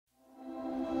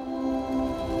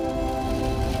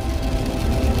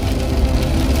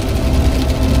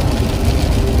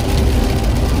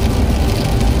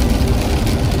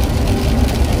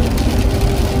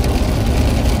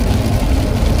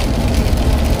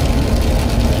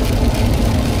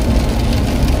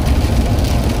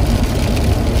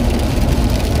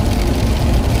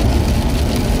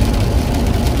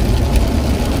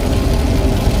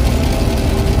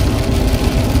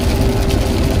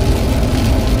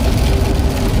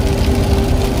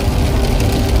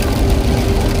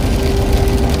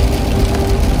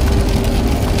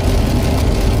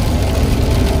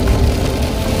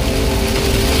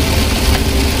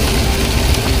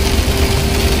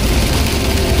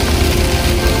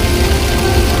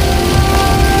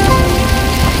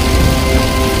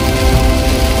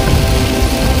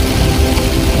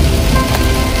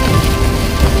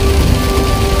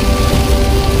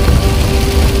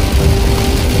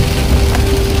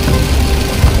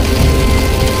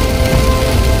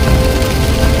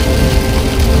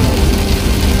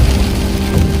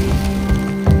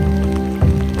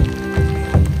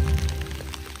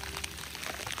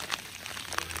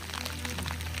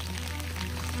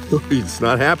He's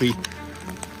not happy.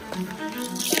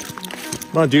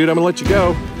 Come on, dude, I'm gonna let you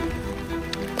go.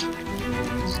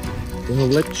 Gonna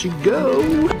let you go.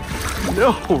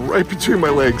 No, right between my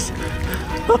legs.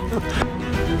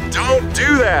 Don't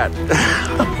do that.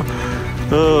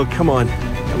 Oh, come on.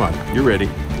 Come on, you're ready.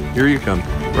 Here you come,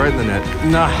 right in the net.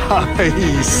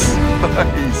 Nice,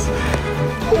 nice.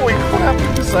 Holy crap, look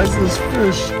at the size of this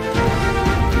fish.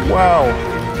 Wow.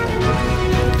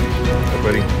 Hey,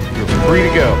 buddy, you're free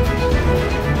to go.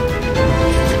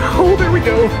 Oh, there we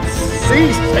go.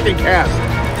 See, second cast.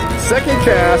 Second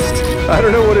cast. I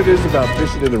don't know what it is about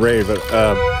fishing in the rain, but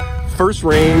first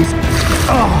rains.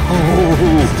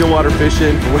 Oh, stillwater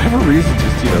fishing. For whatever reason,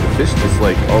 just, you know, the fish just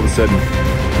like all of a sudden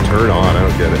turn on. I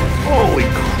don't get it. Holy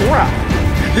crap.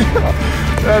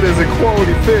 That is a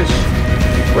quality fish.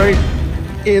 Right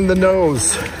in the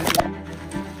nose.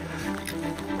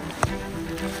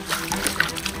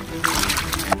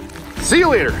 See you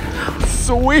later.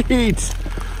 Sweet.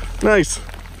 Nice.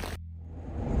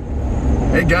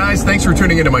 Hey guys, thanks for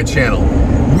tuning into my channel.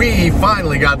 We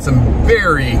finally got some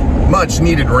very much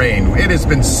needed rain. It has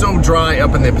been so dry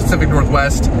up in the Pacific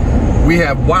Northwest. We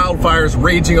have wildfires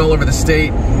raging all over the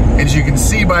state. And as you can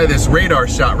see by this radar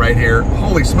shot right here,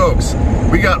 holy smokes,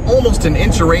 we got almost an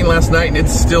inch of rain last night and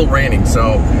it's still raining.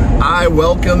 So I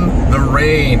welcome the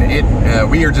rain.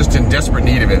 We are just in desperate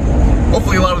need of it.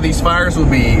 Hopefully a lot of these fires will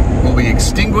be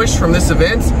extinguished from this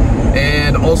event,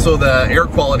 and also the air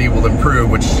quality will improve,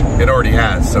 which it already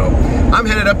has. So I'm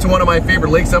headed up to one of my favorite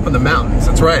lakes up in the mountains.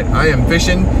 That's right, I am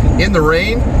fishing in the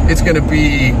rain. It's gonna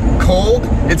be cold,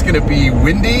 it's gonna be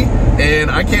windy, and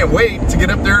I can't wait to get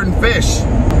up there and fish.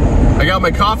 I got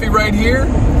my coffee right here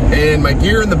and my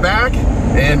gear in the back,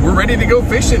 and we're ready to go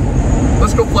fishing.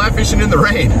 Let's go fly fishing in the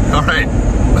rain. All right,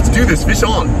 let's do this, fish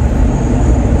on.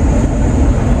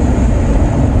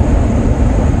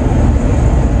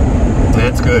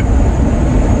 That's good.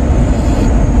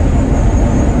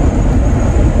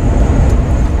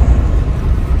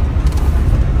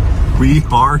 We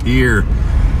are here.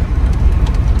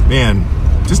 Man,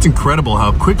 just incredible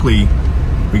how quickly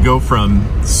we go from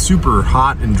super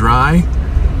hot and dry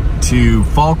to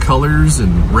fall colors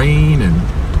and rain, and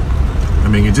I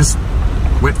mean, it just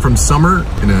went from summer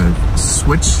and a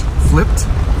switch flipped,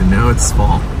 and now it's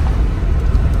fall.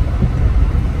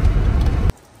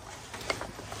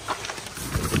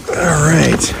 All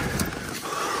right,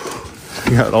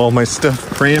 got all my stuff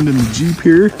crammed in the Jeep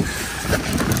here.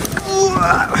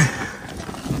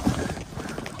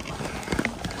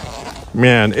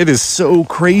 Man, it is so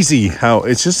crazy how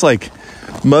it's just like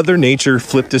Mother Nature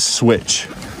flipped a switch.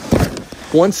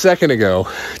 1 second ago,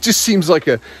 just seems like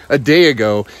a day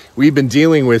ago, we've been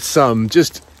dealing with some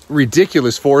just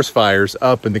ridiculous forest fires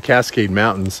up in the Cascade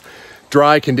Mountains.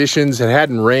 Dry conditions, it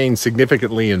hadn't rained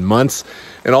significantly in months,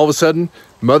 and all of a sudden,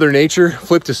 Mother Nature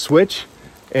flipped a switch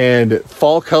and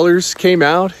fall colors came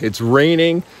out. It's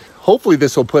raining. Hopefully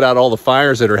this will put out all the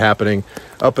fires that are happening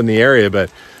up in the area,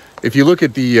 but if you look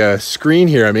at the screen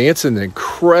here, I mean, it's an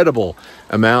incredible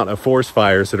amount of forest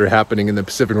fires that are happening in the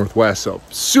Pacific Northwest. So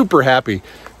super happy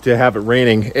to have it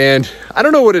raining. And I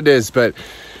don't know what it is, but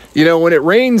you know, when it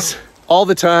rains all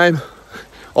the time,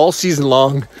 all season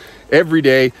long, every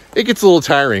day, it gets a little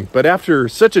tiring. But after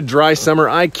such a dry summer,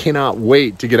 I cannot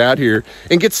wait to get out here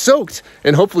and get soaked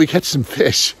and hopefully catch some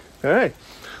fish. All right,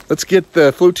 let's get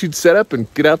the flow tube set up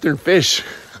and get out there and fish.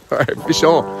 All right, fish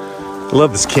on. I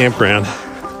love this campground.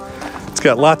 It's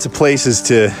got lots of places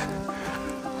to,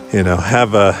 you know,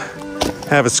 have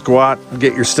a squat,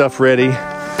 get your stuff ready.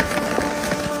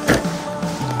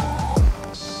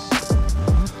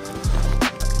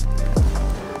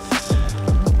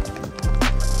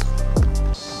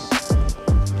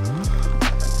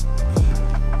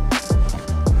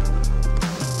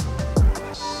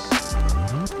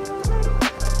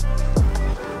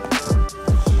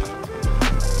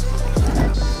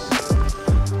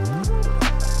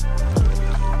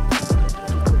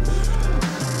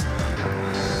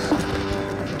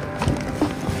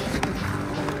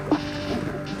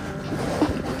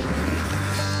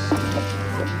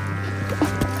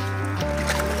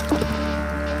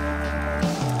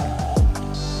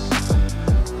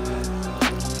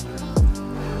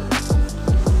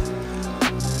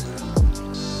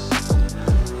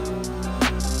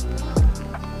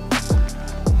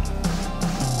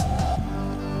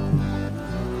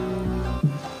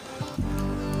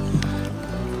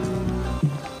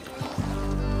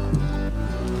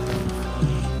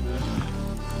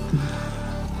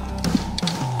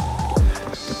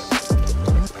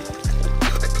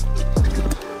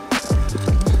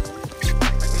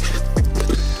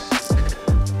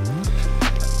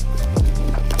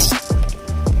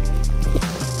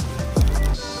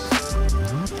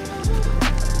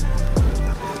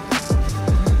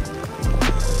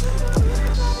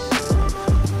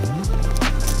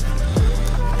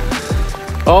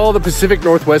 Oh, the Pacific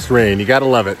Northwest rain. You gotta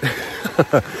love it.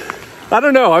 I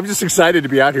don't know. I'm just excited to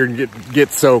be out here and get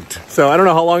soaked. So I don't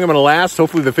know how long I'm gonna last.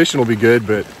 Hopefully the fishing will be good,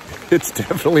 but it's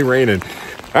definitely raining.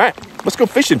 All right, let's go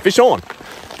fishing. Fish on.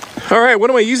 All right, what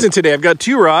am I using today? I've got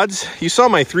 2 rods. You saw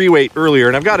my 3-weight earlier,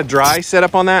 and I've got a dry set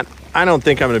up on that. I don't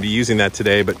think I'm gonna be using that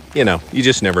today, but you know, you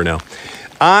just never know.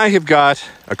 I have got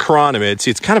a chironomid. See,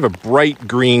 it's kind of a bright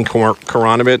green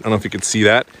chironomid. I don't know if you can see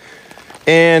that.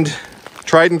 And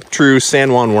tried and true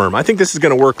San Juan worm. I think this is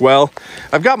gonna work well.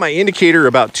 I've got my indicator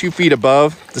about 2 feet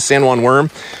above the San Juan worm.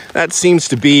 That seems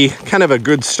to be kind of a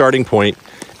good starting point.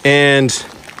 And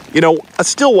you know, a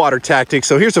still water tactic.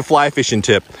 So here's a fly fishing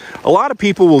tip. A lot of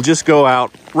people will just go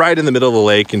out right in the middle of the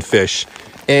lake and fish.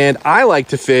 And I like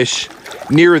to fish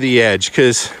near the edge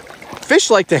because fish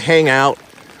like to hang out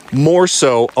more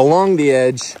so along the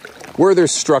edge where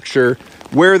there's structure,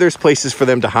 where there's places for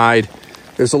them to hide.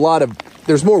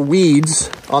 There's more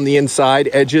weeds on the inside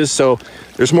edges, so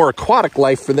there's more aquatic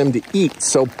life for them to eat.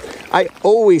 So I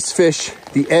always fish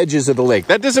the edges of the lake.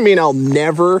 That doesn't mean I'll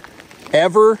never,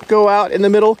 ever go out in the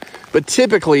middle, but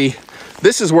typically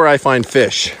this is where I find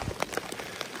fish.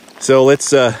 So let's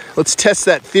test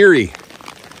that theory.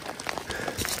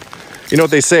 You know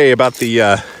what they say about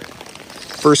the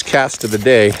first cast of the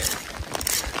day,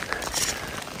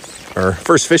 or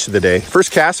first fish of the day.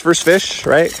 First cast, first fish,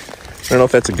 right? I don't know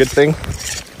if that's a good thing.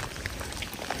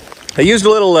 I used a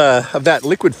little of that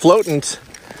liquid floatant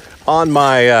on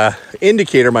my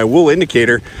indicator, my wool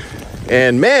indicator,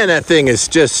 and man, that thing is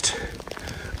just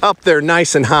up there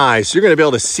nice and high. So you're gonna be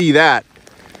able to see that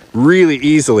really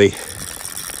easily.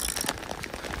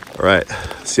 All right,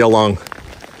 see how long.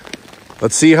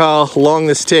 Let's see how long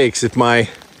this takes if my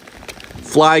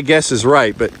fly guess is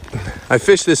right, but I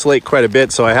fish this lake quite a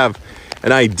bit, so I have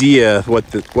an idea what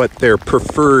their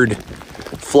preferred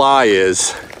fly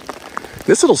is.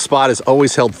 This little spot has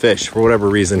always held fish for whatever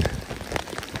reason.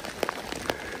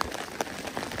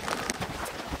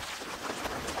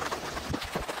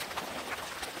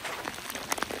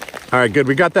 All right, good,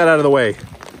 we got that out of the way.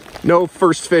 No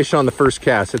first fish on the first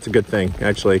cast. That's a good thing,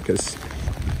 actually, because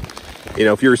you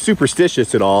know, if you're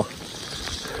superstitious at all,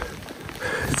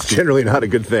 it's generally not a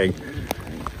good thing.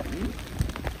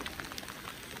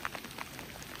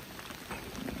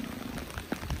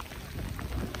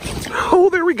 Oh,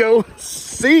 there we go.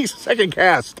 See, second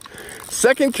cast.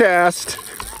 Second cast.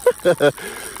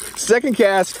 Second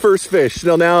cast, first fish.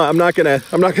 So now I'm not gonna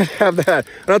have that.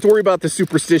 I don't have to worry about the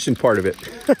superstition part of it.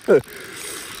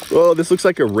 Well, this looks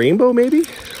like a rainbow, maybe?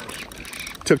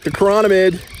 Took the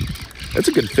chironomid. That's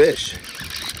a good fish.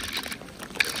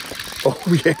 Oh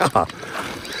yeah,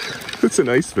 that's a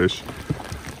nice fish.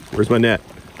 Where's my net?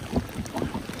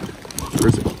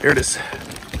 Where's it? There it is.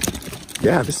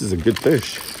 Yeah, this is a good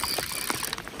fish.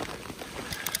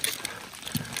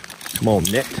 Come on,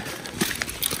 net.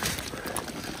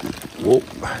 Whoa,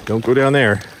 don't go down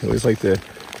there. I always like to,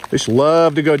 fish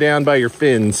love to go down by your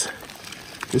fins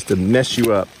just to mess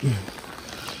you up. Yeah.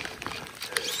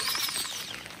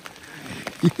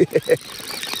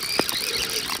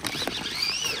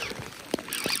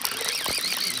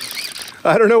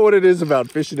 I don't know what it is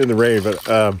about fishing in the rain, but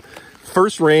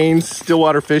first rains, still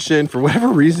water fishing, for whatever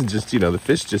reason, just, you know, the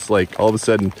fish just like all of a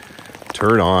sudden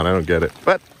turn on. I don't get it.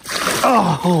 But,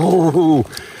 oh,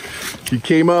 he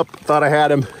came up, thought I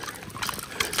had him.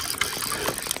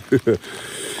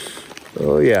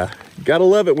 Oh yeah, gotta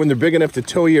love it when they're big enough to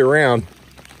tow you around.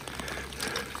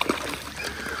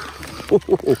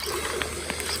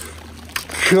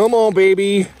 Come on,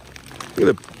 baby. Look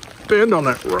at the bend on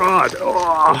that rod.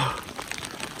 Oh,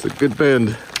 it's a good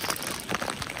bend.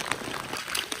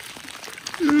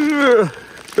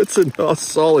 That's a nice,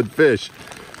 solid fish.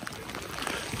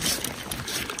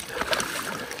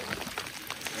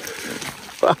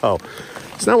 Wow,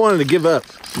 it's not wanting to give up.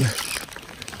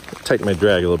 Tighten my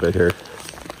drag a little bit here.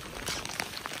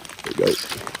 There we go.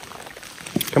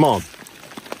 Come on.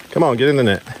 Come on, get in the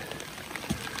net.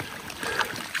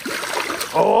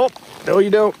 Oh, no you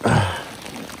don't.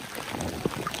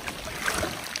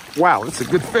 Wow, that's a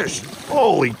good fish.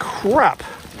 Holy crap.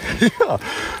 Yeah,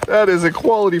 that is a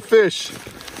quality fish.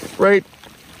 Right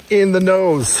in the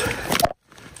nose.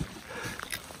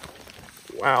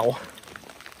 Wow.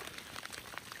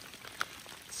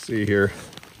 Let's see here.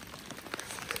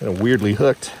 Kind of weirdly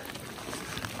hooked.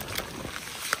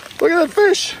 Look at that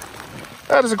fish.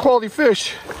 That is a quality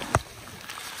fish.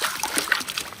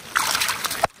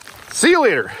 See you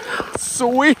later.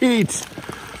 Sweet.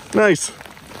 Nice.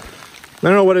 I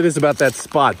don't know what it is about that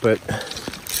spot, but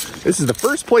this is the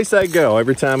first place I go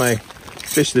every time I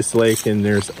fish this lake, and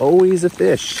there's always a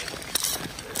fish.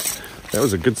 That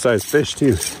was a good sized fish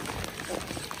too.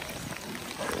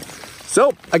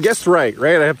 So I guessed right?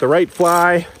 I have the right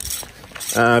fly.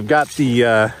 I've got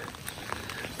the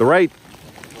right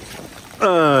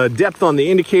depth on the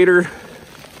indicator.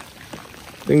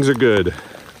 Things are good.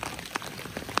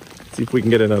 Let's see if we can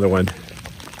get another one.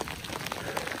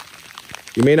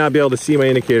 You may not be able to see my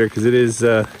indicator because it is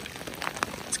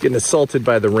it's getting assaulted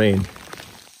by the rain.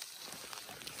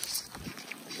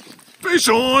 Fish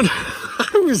on!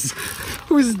 I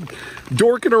was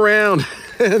dorking around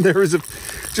and there was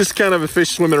just kind of a fish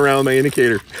swimming around my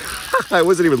indicator. I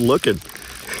wasn't even looking.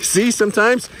 See,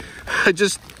 sometimes I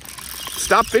just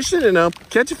stop fishing and I'll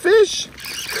catch a fish.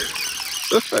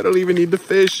 I don't even need the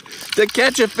fish to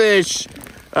catch a fish.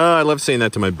 I love saying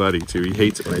that to my buddy too. He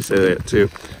hates it when I say that too.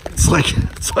 It's like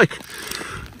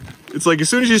as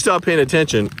soon as you stop paying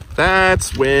attention,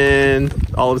 that's when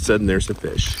all of a sudden there's a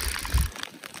fish.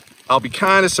 I'll be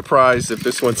kind of surprised if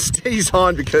this one stays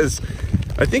on because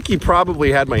I think he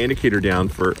probably had my indicator down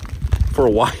for a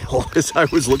while as I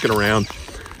was looking around.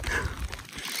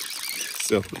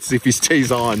 So let's see if he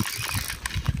stays on.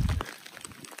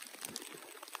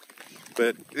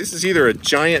 But this is either a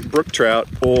giant brook trout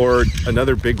or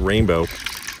another big rainbow.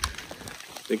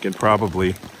 Thinking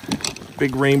probably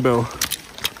big rainbow.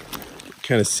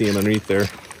 Kind of see him underneath there.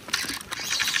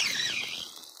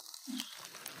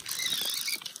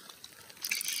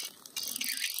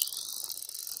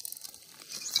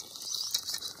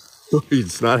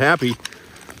 He's not happy.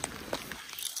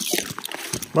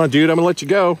 Come on, dude, I'm gonna let you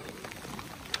go.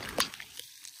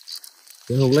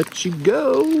 Gonna let you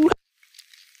go.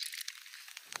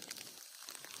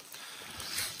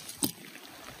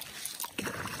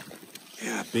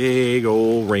 Yeah, big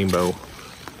old rainbow.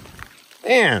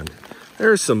 Man,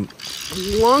 there's some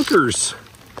lunkers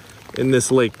in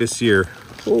this lake this year.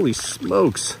 Holy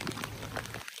smokes.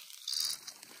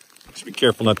 Just be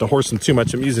careful not to horse them too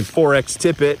much. I'm using 4X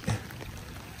tippet.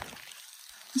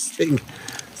 This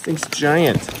thing's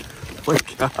giant. Oh my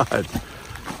God.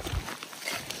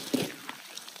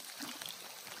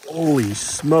 Holy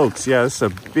smokes. Yeah, this is a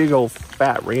big old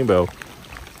fat rainbow.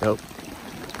 Yep.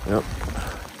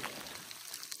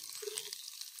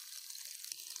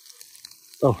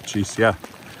 Oh, geez, yeah.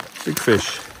 Big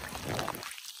fish.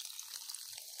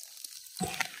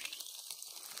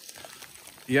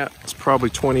 Yeah, it's probably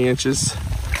 20 inches.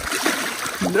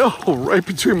 No, right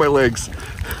between my legs.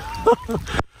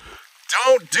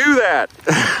 Don't do that.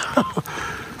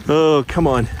 Oh, come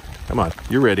on. Come on,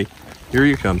 you're ready. Here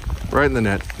you come. Right in the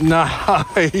net.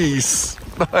 Nice.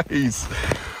 Nice.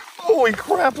 Holy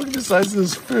crap, look at the size of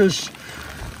this fish.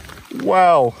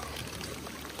 Wow.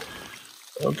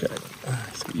 Okay.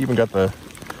 So we even got the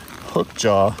hook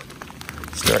jaw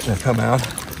starting to come out.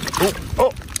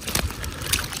 Oh.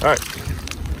 All right.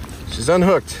 She's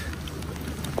unhooked.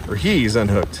 Or he's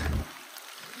unhooked.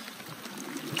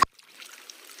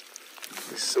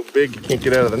 He's so big you can't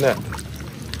get out of the net.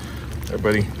 There,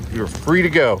 buddy. You're free to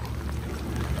go.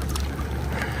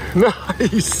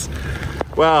 Nice.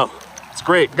 Wow. It's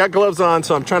great. Got gloves on,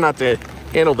 so I'm trying not to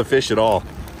handle the fish at all.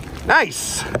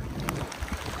 Nice.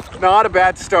 Not a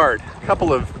bad start. A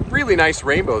couple of really nice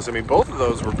rainbows. I mean, both of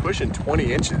those were pushing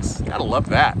 20 inches. Gotta love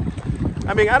that.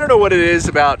 I mean, I don't know what it is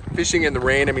about fishing in the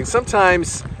rain. I mean,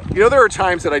 sometimes, you know, there are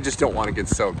times that I just don't want to get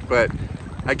soaked, but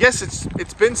I guess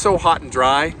it's been so hot and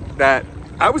dry that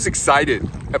I was excited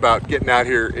about getting out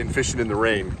here and fishing in the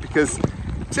rain, because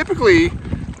typically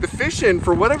the fishing,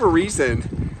 for whatever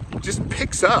reason, just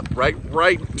picks up right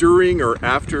during or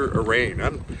after a rain. I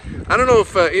don't know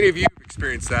if any of you have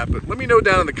experienced that, but let me know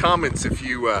down in the comments if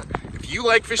you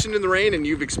like fishing in the rain and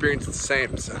you've experienced the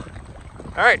same. So,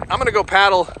 all right, I'm gonna go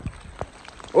paddle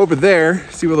over there,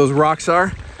 see where those rocks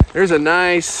are. There's a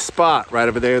nice spot right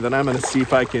over there that I'm gonna see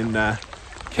if I can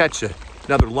catch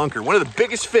another lunker. One of the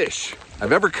biggest fish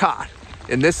I've ever caught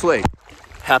in this lake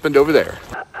happened over there.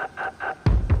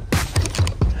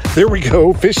 There we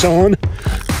go, fish on.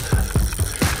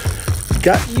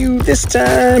 Got you this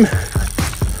time.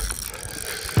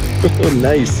 Oh,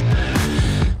 nice.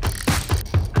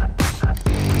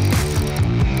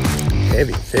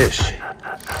 Heavy fish.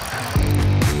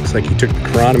 Looks like he took the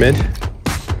chironomid.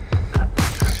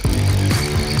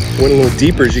 Went a little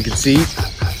deeper, as you can see.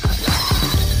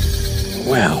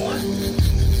 Wow.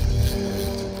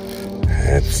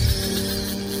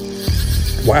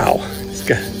 Wow. This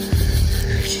guy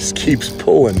just keeps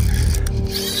pulling.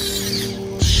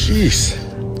 Jeez.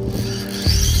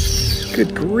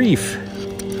 Good grief.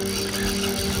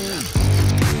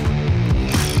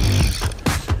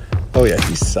 Oh yeah,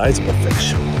 he's sizable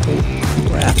fish. Holy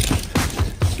crap.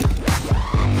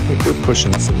 I think we're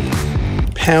pushing some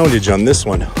poundage on this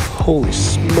one. Holy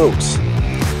smokes.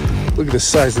 Look at the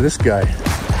size of this guy.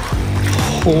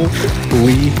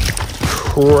 Holy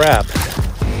crap.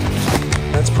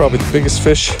 That's probably the biggest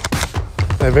fish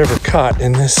I've ever caught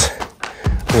in this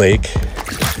lake.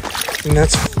 And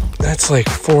that's like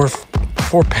four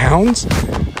pounds.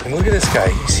 And look at this guy,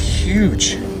 he's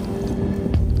huge.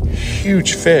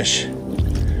 Huge fish.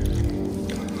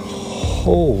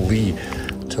 Holy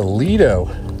Toledo.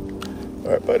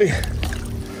 All right, buddy.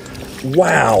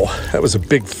 Wow, that was a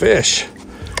big fish.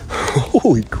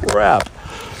 Holy crap.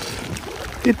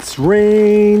 It's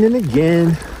raining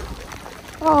again.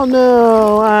 Oh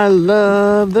no, I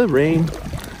love the rain.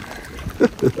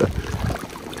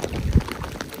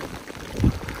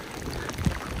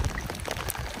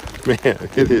 Man,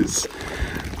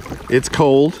 it's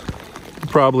cold.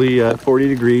 Probably 40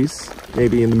 degrees,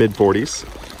 maybe in the mid 40s.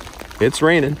 It's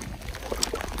raining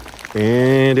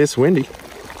and it's windy.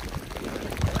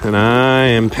 And I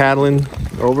am paddling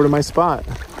over to my spot.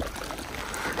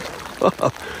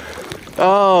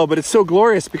 Oh, but it's so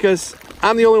glorious because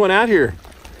I'm the only one out here.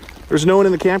 There's no one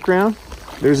in the campground.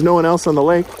 There's no one else on the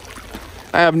lake.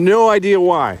 I have no idea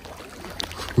why.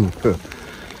 All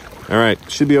right,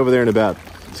 should be over there in about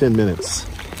 10 minutes.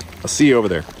 I'll see you over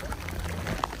there.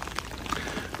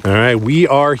 All right, we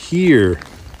are here.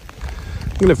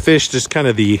 I'm gonna fish just kind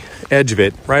of the edge of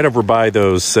it, right over by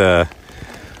those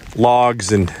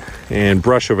logs and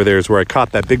brush over there is where I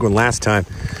caught that big one last time.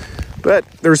 But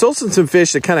there's also some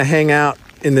fish that kind of hang out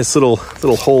in this little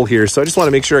hole here. So I just want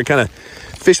to make sure I kind of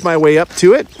fish my way up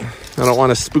to it. I don't want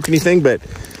to spook anything, but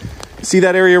see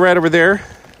that area right over there?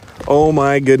 Oh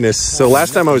my goodness. So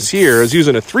last time I was here, I was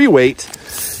using a 3-weight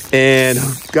and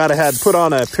had put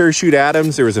on a Parachute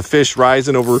Adams. There was a fish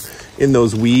rising over in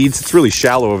those weeds. It's really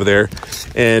shallow over there.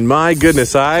 And my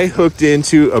goodness, I hooked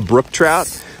into a brook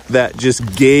trout that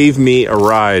just gave me a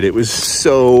ride. It was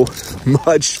so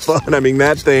much fun. I mean,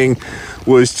 that thing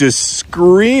was just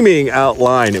screaming out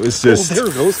line. It was just, there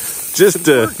it goes. Just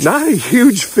not a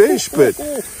huge fish, but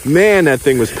man, that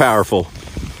thing was powerful.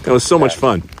 That was so much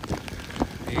fun.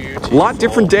 A lot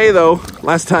different day though.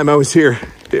 Last time I was here,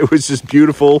 it was just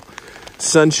beautiful,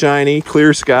 sunshiny,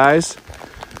 clear skies.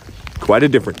 Quite a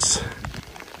difference.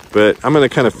 But I'm gonna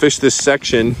kind of fish this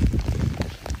section,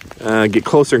 get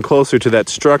closer and closer to that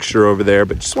structure over there,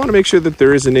 but just want to make sure that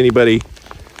there isn't anybody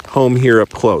home here up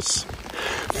close.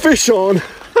 Fish on.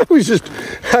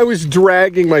 I was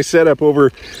dragging my setup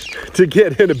over to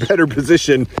get in a better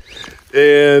position,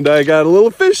 and I got a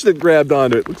little fish that grabbed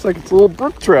onto it. Looks like it's a little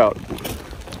brook trout.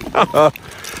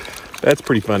 That's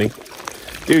pretty funny.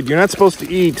 Dude, you're not supposed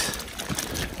to eat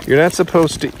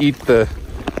the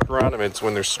chironomids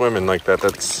when they're swimming like that.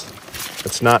 That's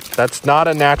not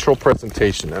a natural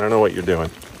presentation. I don't know what you're doing.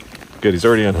 Good, he's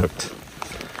already unhooked.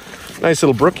 Nice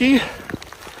little brookie.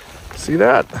 See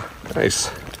that? Nice.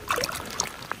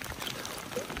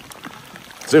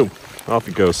 Zoom. Off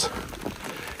he goes.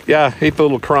 Yeah, ate the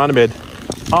little chironomid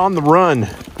on the run.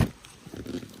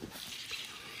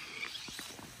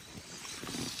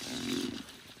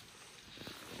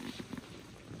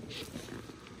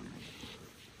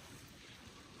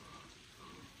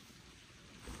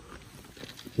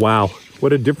 Wow,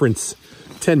 what a difference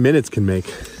 10 minutes can make.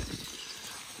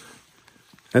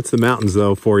 That's the mountains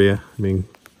though for you. I mean,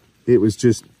 it was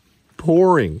just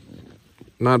pouring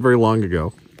not very long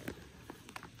ago.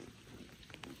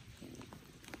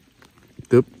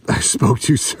 Oop, I spoke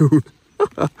too soon.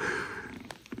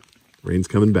 Rain's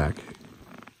coming back.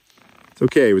 It's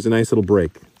okay, it was a nice little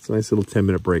break. It's a nice little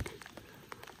 10-minute break.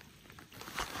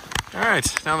 All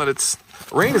right, now that it's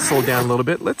rain has slowed down a little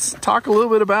bit, let's talk a little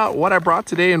bit about what I brought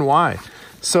today and why.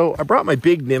 So I brought my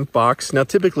big nymph box. Now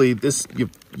typically you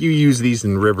use these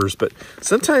in rivers, but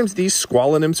sometimes these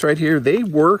squallow nymphs right here, they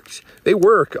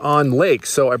work on lakes.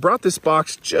 So I brought this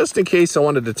box just in case I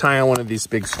wanted to tie on one of these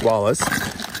big squallows.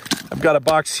 I've got a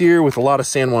box here with a lot of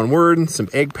San Juan word, some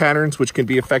egg patterns, which can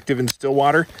be effective in still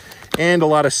water, and a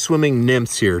lot of swimming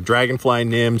nymphs here. Dragonfly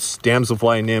nymphs,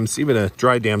 damselfly nymphs, even a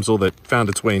dry damsel that found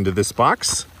its way into this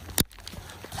box.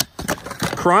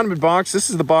 Chironomid box, this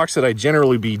is the box that I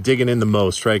generally be digging in the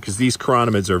most, right? Because these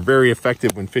chironomids are very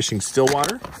effective when fishing still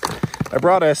water. I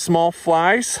brought a small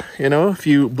flies, a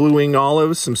few blue wing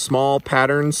olives, some small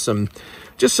patterns,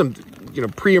 just some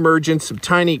pre-emergent, some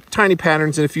tiny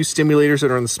patterns, and a few stimulators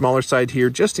that are on the smaller side here,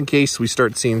 just in case we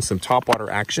start seeing some topwater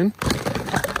action.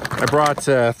 I brought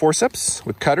forceps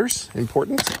with cutters,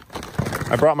 important.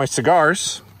 I brought my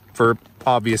cigars for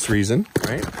obvious reason,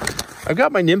 right? I've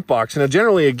got my nymph box. Now,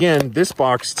 generally, again, this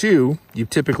box too, you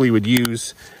typically would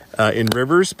use in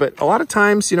rivers, but a lot of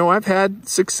times, I've had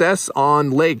success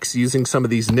on lakes using some of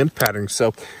these nymph patterns.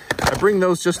 So I bring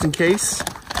those just in case.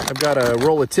 I've got a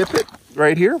roll of tippet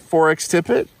right here, 4X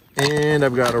tippet, And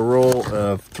I've got a roll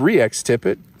of 3X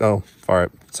tippet. Oh,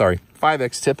 sorry,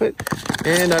 5X tippet.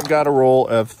 And I've got a roll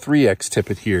of 3X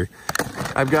tippet here.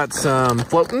 I've got some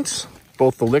floatants,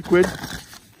 both the liquid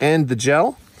and the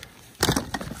gel.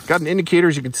 Got an indicator,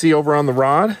 as you can see, over on the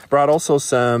rod. Brought also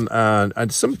some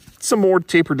more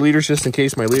tapered leaders, just in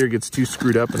case my leader gets too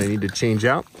screwed up and I need to change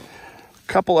out. A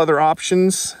couple other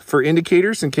options for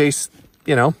indicators in case,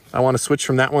 you know, I want to switch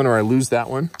from that one or I lose that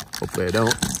one. Hopefully I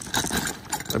don't.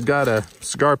 I've got a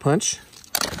cigar punch.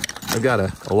 I've got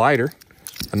a lighter,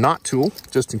 a knot tool,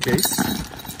 just in case.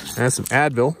 And some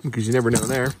Advil, because you never know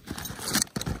there.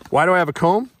 Why do I have a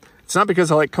comb? It's not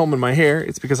because I like combing my hair.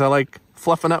 It's because I like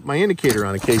fluffing up my indicator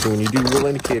on occasion. When you do real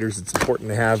indicators, it's important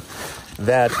to have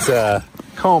that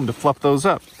comb to fluff those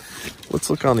up. Let's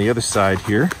look on the other side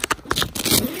here.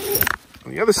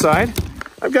 On the other side,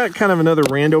 I've got kind of another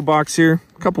rando box here.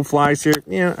 A couple flies here.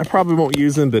 Yeah, I probably won't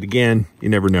use them, but again, you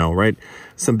never know, right?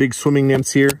 Some big swimming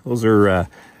nymphs here. Those are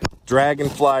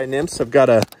dragonfly nymphs. I've got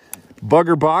a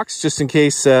bugger box just in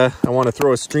case I want to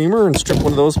throw a streamer and strip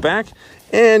one of those back.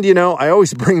 And, you know, I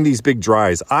always bring these big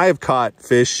dries. I have caught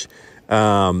fish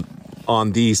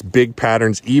on these big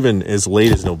patterns even as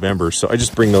late as November, so I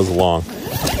just bring those along.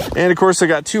 And of course I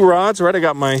got 2 rods, right? I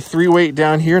got my 3-weight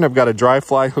down here, and I've got a dry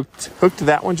fly hooked to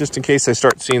that one just in case I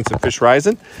start seeing some fish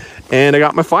rising. And I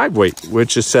got my 5-weight,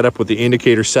 which is set up with the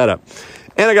indicator setup.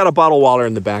 And I got a bottle waller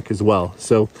in the back as well.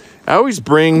 So I always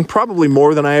bring probably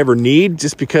more than I ever need,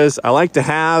 just because I like to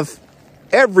have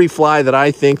every fly that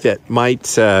I think that might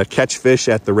catch fish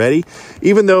at the ready.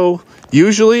 Even though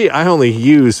usually I only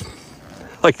use,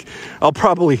 like, I'll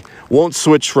probably won't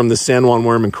switch from the San Juan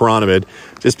worm and chironomid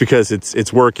just because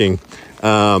it's working.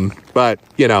 But,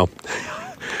 you know,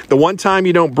 the one time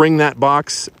you don't bring that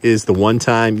box is the one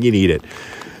time you need it.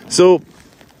 So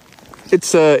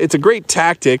it's a great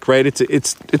tactic, right?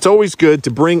 It's always good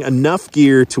to bring enough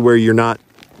gear to where you're not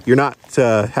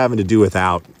having to do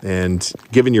without and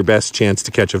giving your best chance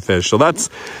to catch a fish. So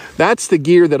that's the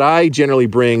gear that I generally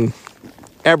bring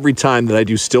every time that I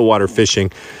do stillwater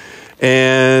fishing.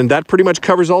 And that pretty much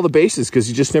covers all the bases because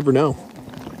you just never know.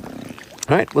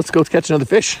 All right, let's go catch another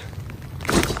fish.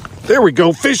 There we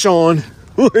go, fish on.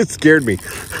 Ooh, it scared me.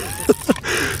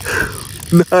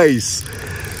 Nice.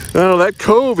 Oh, that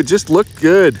cove, it just looked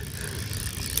good.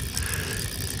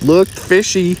 Looked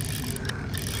fishy.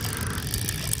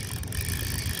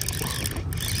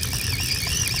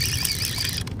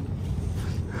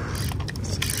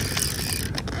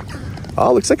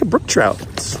 Oh, looks like a brook trout.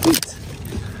 Sweet.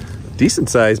 Decent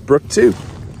sized brook too.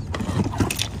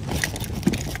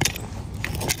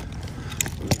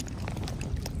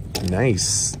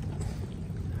 Nice.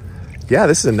 Yeah,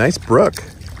 this is a nice brook.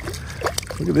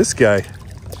 Look at this guy.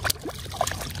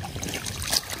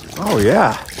 Oh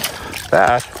yeah,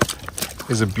 that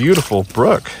is a beautiful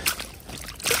brook.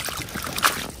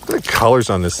 Look at the colors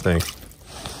on this thing.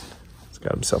 He's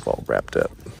got himself all wrapped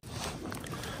up.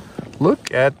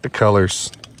 Look at the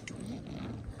colors.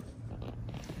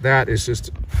 That is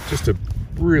just a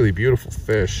really beautiful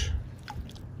fish.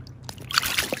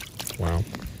 Wow.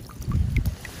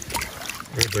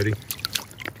 Hey, buddy.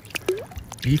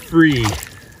 Be free.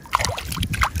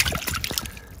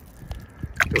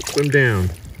 Don't swim down.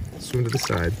 Swim to the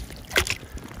side.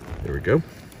 There we go.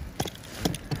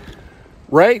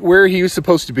 Right where he was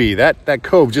supposed to be. That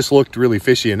cove just looked really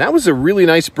fishy, and that was a really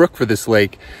nice brook for this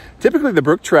lake. Typically the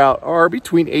brook trout are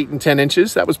between 8 and 10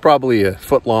 inches. That was probably a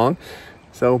foot long.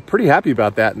 So pretty happy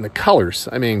about that. And the colors,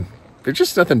 I mean, they're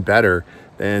just nothing better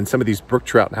than some of these brook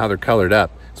trout and how they're colored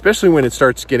up, especially when it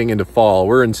starts getting into fall.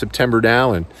 We're in September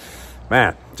now, and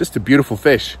man, just a beautiful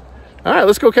fish. All right,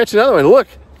 let's go catch another one. Look,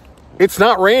 it's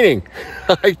not raining.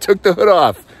 I took the hood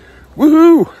off.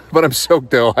 Woohoo! But I'm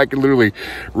soaked though. I can literally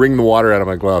wring the water out of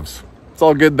my gloves. It's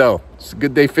all good though. It's a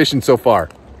good day fishing so far.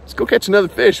 Let's go catch another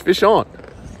fish. Fish on.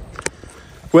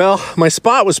 Well, my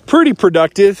spot was pretty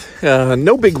productive.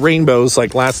 No big rainbows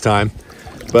like last time,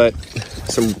 but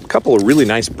some couple of really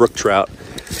nice brook trout.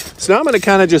 So now I'm going to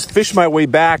kind of just fish my way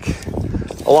back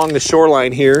along the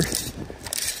shoreline here.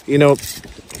 You know,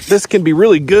 this can be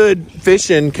really good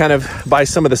fishing kind of by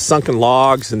some of the sunken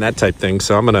logs and that type thing.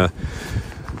 So I'm going to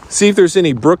see if there's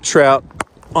any brook trout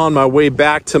on my way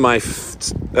back to my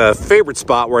favorite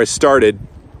spot where I started.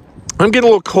 I'm getting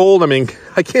a little cold. I mean,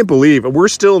 I can't believe we're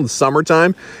still in the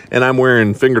summertime and I'm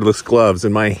wearing fingerless gloves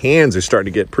and my hands are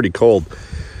starting to get pretty cold.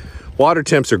 Water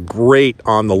temps are great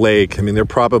on the lake. I mean, they're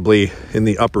probably in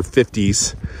the upper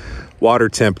 50s water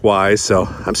temp wise. So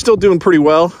I'm still doing pretty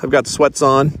well. I've got sweats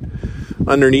on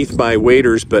underneath my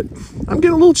waders, but I'm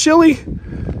getting a little chilly.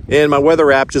 And my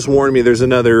weather app just warned me there's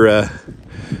another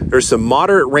there's some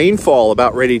moderate rainfall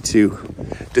about ready to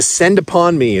descend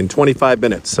upon me in 25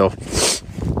 minutes. So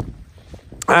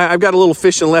I've got a little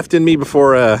fishing left in me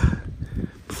before I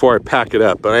pack it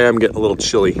up, but I am getting a little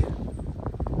chilly.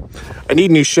 I need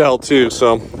a new shell too,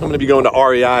 so I'm gonna be going to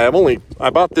REI. I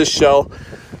bought this shell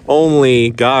only,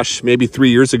 gosh, maybe 3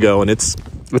 years ago, and it's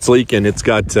leaking. It's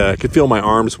got, I can feel my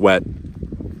arms wet.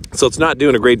 So it's not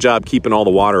doing a great job keeping all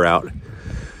the water out.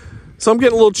 So I'm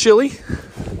getting a little chilly.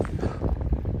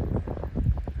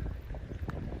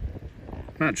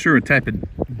 Not sure what type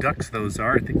of ducks those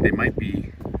are. I think they might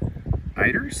be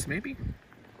eiders, maybe?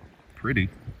 Pretty.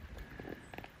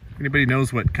 If anybody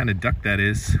knows what kind of duck that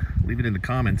is, leave it in the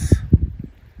comments.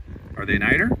 Are they an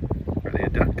eider? Are they a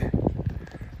duck?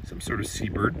 Some sort of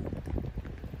seabird.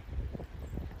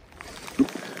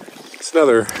 It's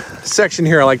another section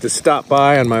here I like to stop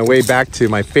by on my way back to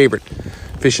my favorite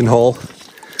fishing hole.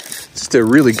 Just a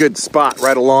really good spot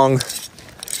right along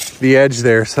the edge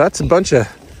there. So that's a bunch of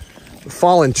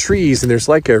fallen trees, and there's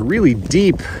like a really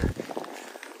deep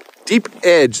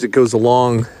edge that goes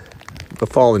along the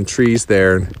fallen trees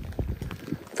there.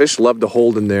 Fish love to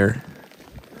hold in there.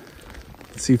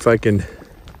 Let's see if I can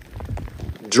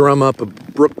drum up a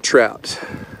brook trout.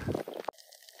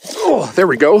 Oh, there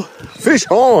we go. Fish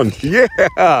on. Yeah.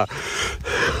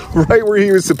 Right where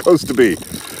he was supposed to be.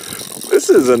 This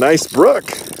is a nice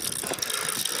brook.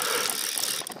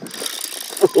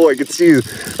 Oh, I could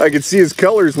see his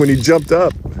colors when he jumped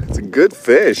up. It's a good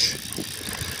fish.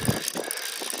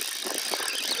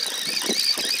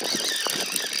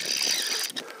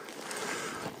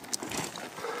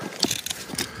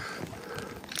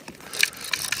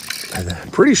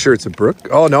 I'm pretty sure it's a brook.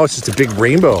 Oh no, it's just a big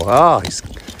rainbow. Ah,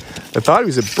 I thought he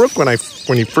was a brook when I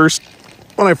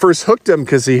first hooked him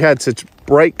because he had such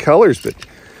bright colors, but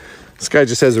this guy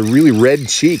just has a really red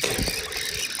cheek.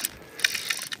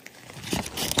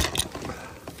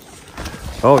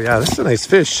 Oh yeah, this is a nice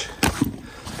fish.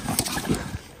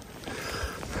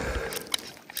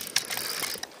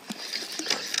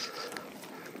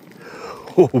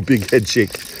 Oh, big head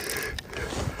shake.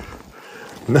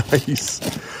 Nice.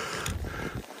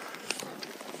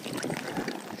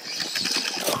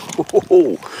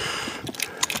 Oh.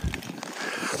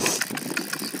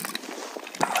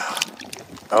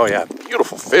 Oh yeah,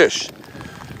 beautiful fish.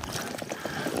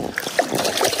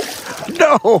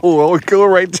 No, I'll go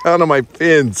right down on my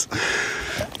fins.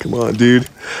 Come on, dude.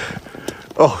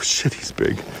 Oh shit, he's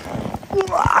big.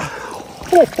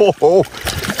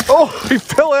 Oh, he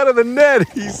fell out of the net.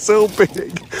 He's so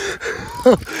big.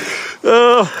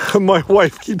 My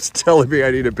wife keeps telling me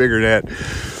I need a bigger net.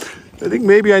 I think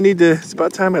maybe I need to, it's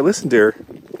about time I listened to her.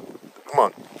 Come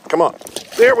on, come on.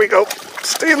 There we go.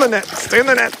 Stay in the net, stay in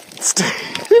the net, stay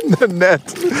in the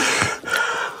net.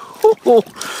 Oh,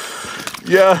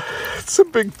 yeah, it's a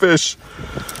big fish.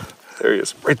 There he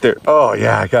is, right there. Oh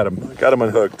yeah, I got him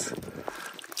unhooked.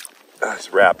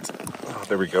 He's wrapped. Oh,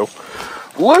 there we go.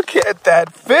 Look at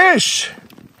that fish.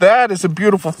 That is a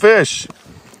beautiful fish.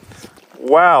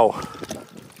 Wow.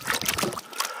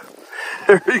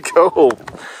 There we go.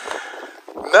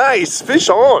 Nice, fish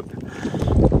on.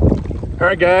 All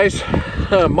right, guys,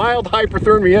 mild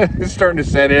hypothermia is starting to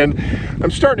set in.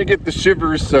 I'm starting to get the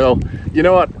shivers, so you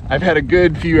know what? I've had a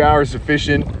good few hours of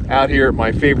fishing out here at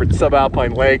my favorite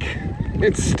subalpine lake.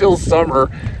 It's still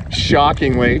summer,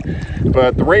 shockingly,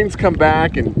 but the rain's come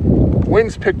back and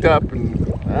wind's picked up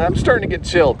and I'm starting to get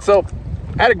chilled. So,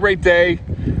 I had a great day.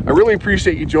 I really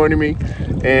appreciate you joining me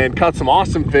and caught some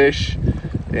awesome fish.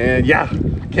 And yeah,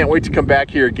 can't wait to come back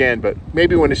here again, but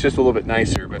maybe when it's just a little bit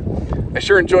nicer. But I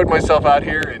sure enjoyed myself out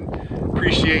here and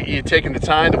appreciate you taking the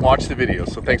time to watch the video.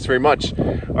 So thanks very much.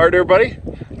 All right, everybody,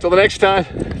 until the next time,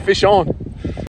 fish on.